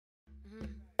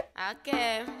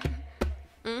Okay.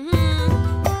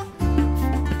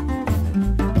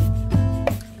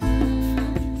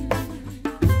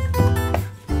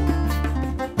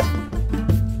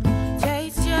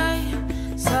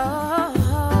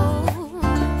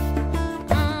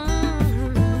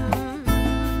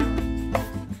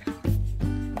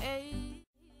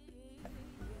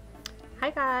 Hi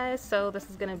guys, so this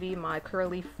is going to be my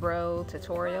curly fro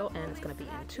tutorial, and it's going to be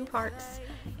in 2 parts,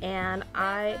 and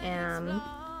I am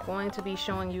going to be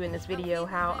showing you in this video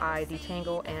how I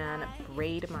detangle and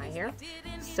braid my hair.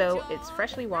 So it's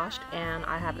freshly washed and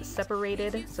I have it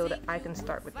separated so that I can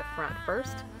start with the front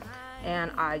first.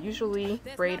 And I usually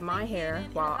braid my hair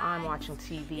while I'm watching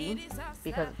TV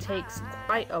because it takes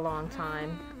quite a long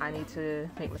time. I need to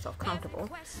make myself comfortable.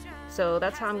 So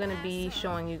that's how I'm going to be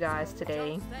showing you guys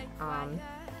today.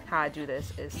 How I do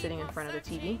this is sitting in front of the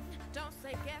TV.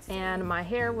 And my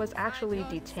hair was actually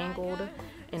detangled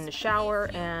in the shower,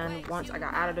 and once I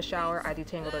got out of the shower I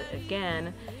detangled it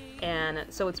again. And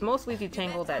so it's mostly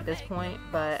detangled at this point,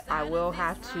 but I will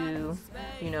have to,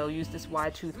 use this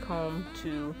wide tooth comb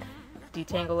to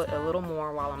detangle it a little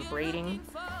more while I'm braiding.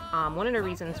 One of the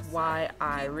reasons why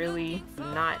I really do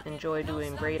not enjoy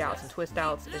doing braid outs and twist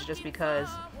outs is just because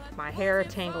my hair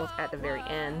tangles at the very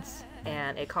ends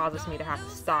and it causes me to have to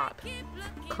stop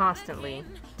constantly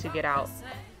to get out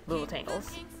little tangles.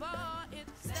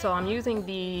 So I'm using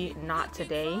the Not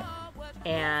Today,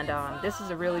 and this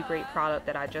is a really great product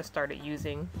that I just started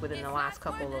using within the last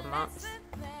couple of months,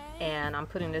 and I'm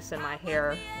putting this in my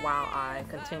hair while I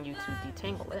continue to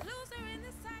detangle it.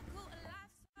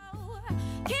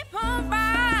 Keep on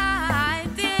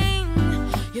riding.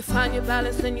 You find your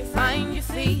balance and you find your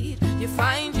feet. You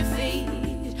find your feet.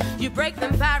 You break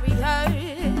them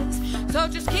barriers. So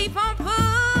just keep on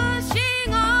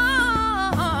pushing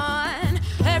on.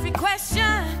 Every question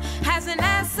has an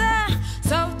answer,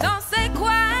 so don't stay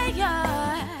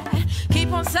quiet.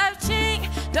 Keep on searching,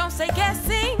 don't stay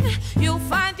guessing. You'll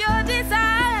find your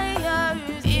desires.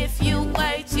 If you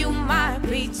wait, you might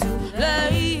be too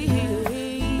late.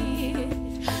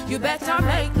 You better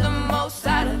make the most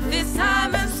out of this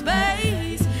time and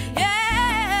space.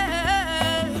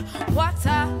 Yeah, what's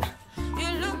up?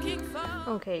 You're looking for.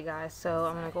 Okay guys, so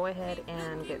I'm going to go ahead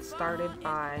and get started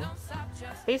by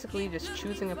basically just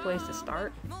choosing a place to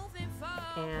start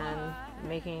and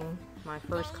making my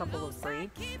first couple of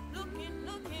braids.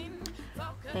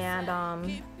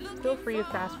 And feel free to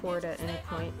fast forward at any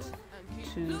point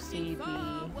to see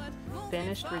the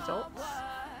finished results.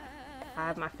 I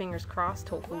have my fingers crossed.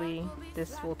 Hopefully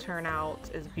this will turn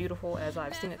out as beautiful as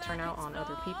I've seen it turn out on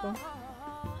other people,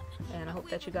 and I hope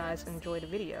that you guys enjoy the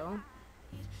video.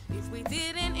 If we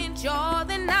didn't enjoy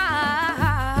the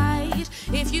night,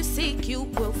 if you seek you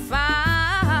will find.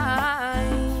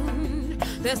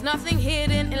 There's nothing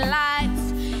hidden in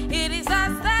life, it is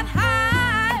us that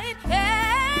hide.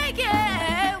 Yeah,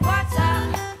 yeah, what's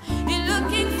up? You're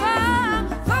looking for,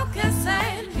 focus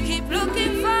and keep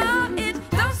looking for it.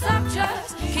 Don't stop,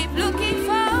 just keep looking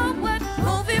forward,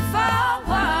 moving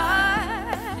forward.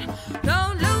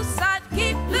 Don't lose sight,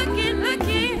 keep looking,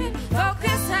 looking,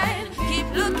 focus and keep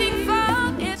looking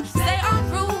for it. Stay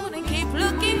on route and keep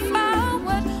looking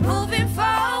forward, moving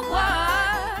forward.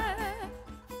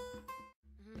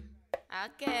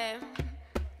 Okay.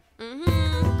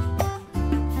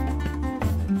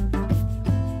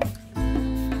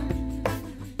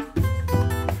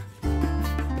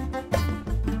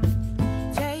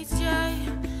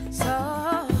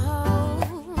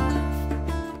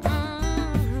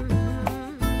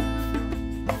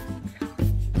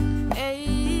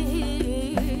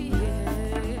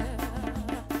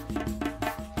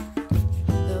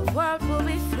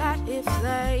 If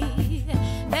they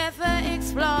never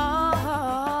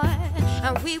explore,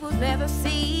 and we will never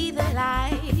see the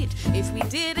light if we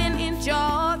didn't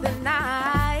enjoy the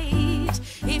night.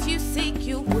 If you seek,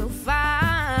 you will find.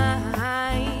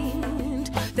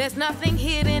 There's nothing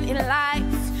hidden in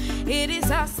life, it is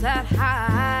us that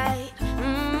hide.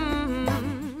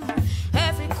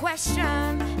 Every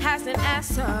question has an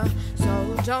answer,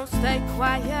 so don't stay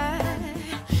quiet.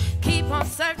 Keep on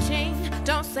searching,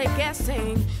 don't stay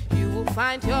guessing. You will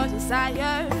find your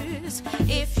desires.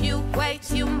 If you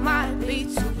wait, you might be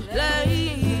too late.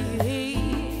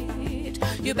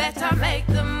 You better make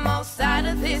the most out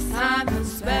of this time and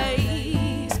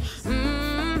space.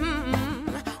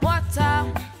 What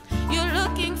are you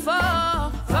looking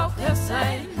for? Focus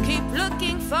and keep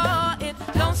looking for it.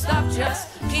 Don't stop, just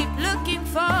keep looking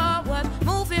forward,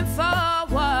 moving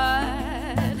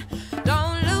forward.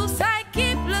 Don't lose sight,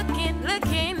 keep looking,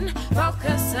 looking,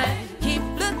 focus and keep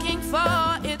looking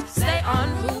for it. Stay on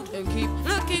route and keep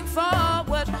looking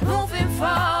forward.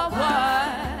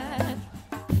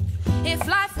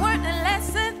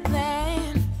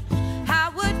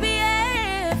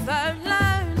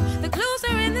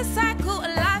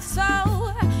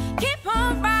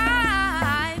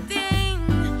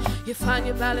 You find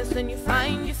your balance and you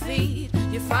find your feet.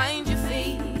 You find your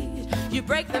feet. You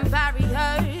break them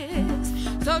barriers.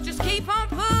 So just keep on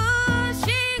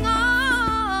pushing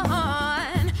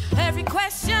on. Every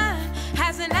question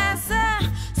has an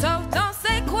answer, so don't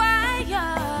stay quiet.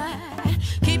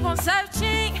 Keep on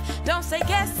searching, don't stay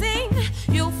guessing.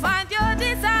 You'll find your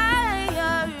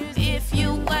desires. If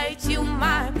you wait, you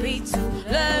might be too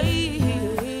late.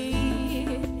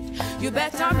 You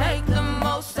better make the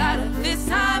most out of this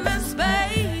time and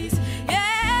space.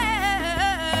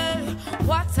 Yeah,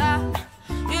 what's up?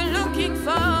 You're looking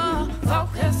for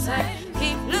focus and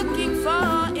keep looking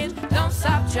for it. Don't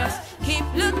stop, just keep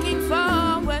looking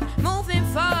forward, moving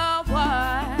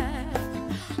forward.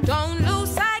 Don't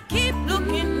lose sight, keep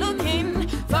looking, looking,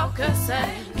 focus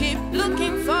and keep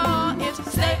looking for it.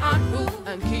 Stay on route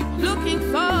and keep looking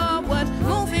forward,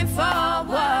 moving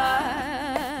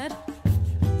forward.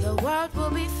 The world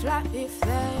will be flat if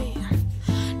they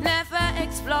never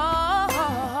explored,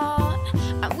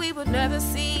 and we would never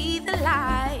see the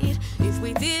light if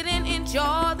we didn't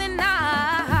enjoy the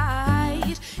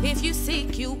night. If you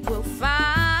seek, you will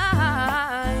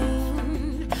find.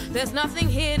 There's nothing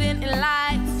hidden in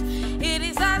life. It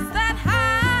is us that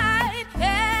hide.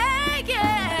 Yeah,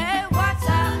 yeah. What's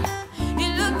up?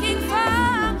 You're looking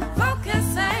for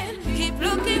focus and keep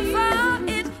looking for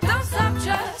it. Don't stop,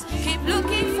 just keep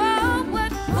looking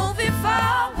forward, moving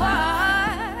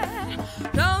forward.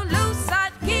 Don't lose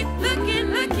sight, keep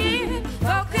looking, looking,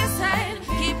 focus and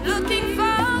keep looking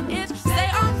for it. Stay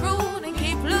on route and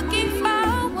keep looking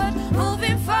forward,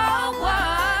 moving forward.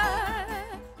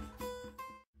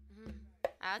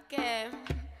 Okay.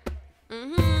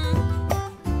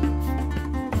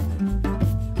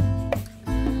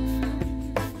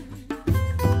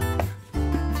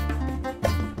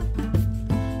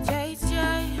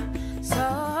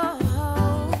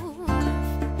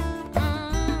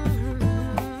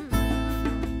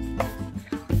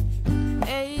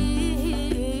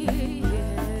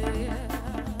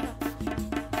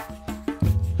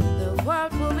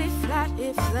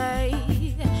 If they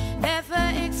never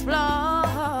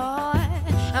explore,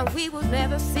 and we would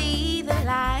never see the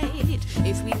light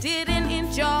if we didn't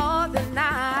enjoy the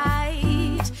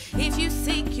night. If you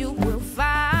seek, you will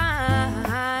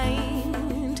find.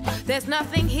 There's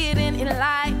nothing hidden in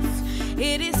life.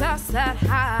 It is us that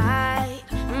hide.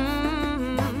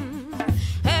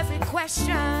 Every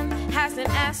question has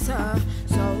an answer,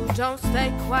 so don't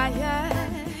stay quiet.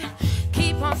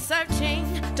 Keep on searching,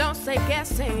 don't stay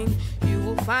guessing. You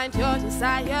will find your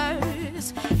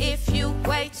desires. If you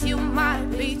wait, you might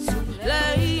be too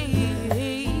late.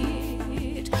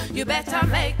 You better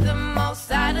make the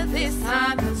most out of this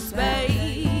time and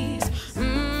space.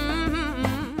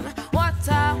 What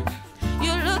up?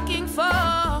 You're looking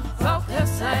for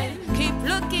focus and keep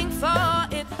looking for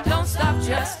it. Don't stop,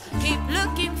 just keep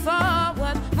looking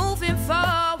forward, moving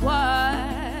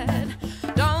forward.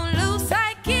 Don't lose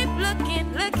sight, keep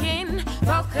looking, looking,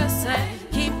 focus and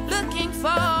keep looking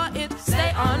for it.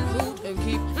 Stay on route and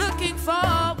keep looking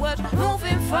forward,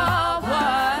 moving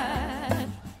forward.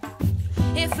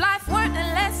 If life weren't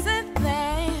a lesson,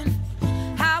 then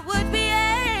how would we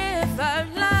ever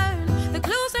learn? The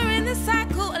clues are in the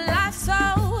cycle of life,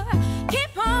 so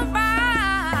keep on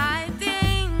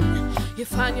riding. You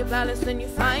find your balance and you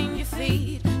find your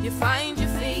feet. You find your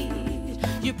feet.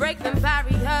 You break them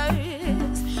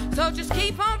barriers, so just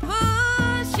keep on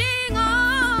pushing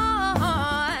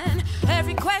on.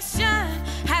 Every question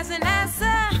has an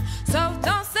answer, so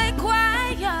don't stay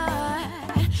quiet.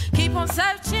 Keep on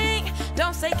searching,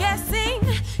 don't stay guessing.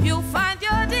 You'll find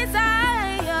your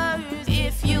desires.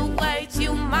 If you wait,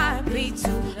 you might be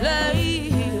too late.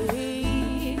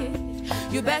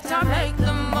 You better make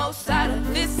the most out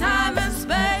of this time and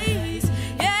space.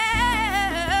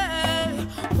 Yeah,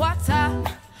 what's up?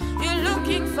 You're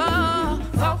looking for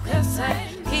focus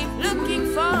and keep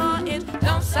looking for it.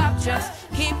 Don't stop, just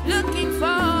keep looking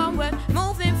forward,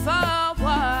 moving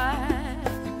forward.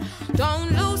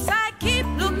 Don't lose sight, keep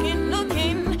looking,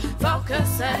 looking,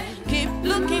 focus and keep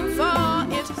looking for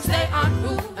it. Stay on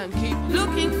route and keep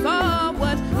looking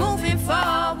forward, moving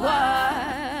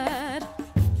forward.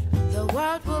 The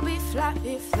world will be flat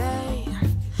if they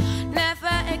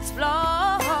never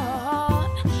explore,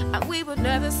 and we would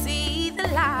never see the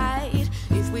light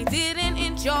if we didn't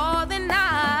enjoy the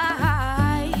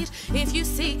night. If you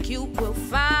seek, you will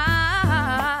find.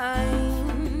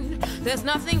 There's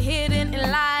nothing hidden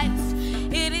in life.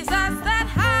 It is us that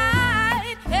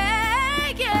hide. Yeah,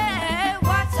 yeah.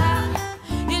 What's up?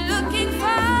 You're looking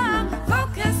for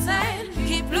focus and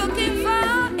keep looking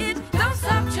for it. Don't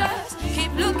stop, just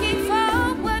keep looking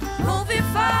forward, moving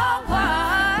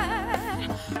forward.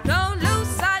 Don't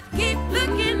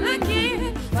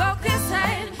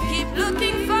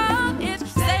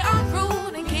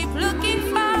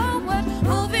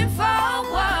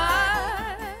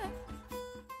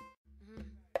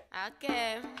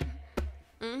yeah.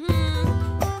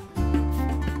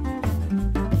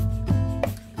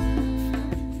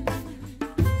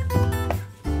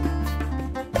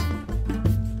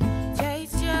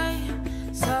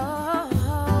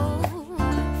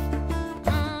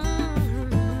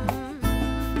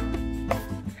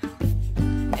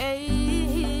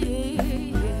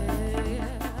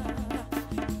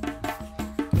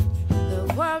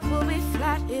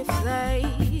 If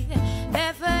they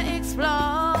never explore,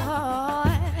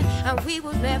 and we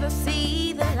would never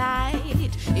see the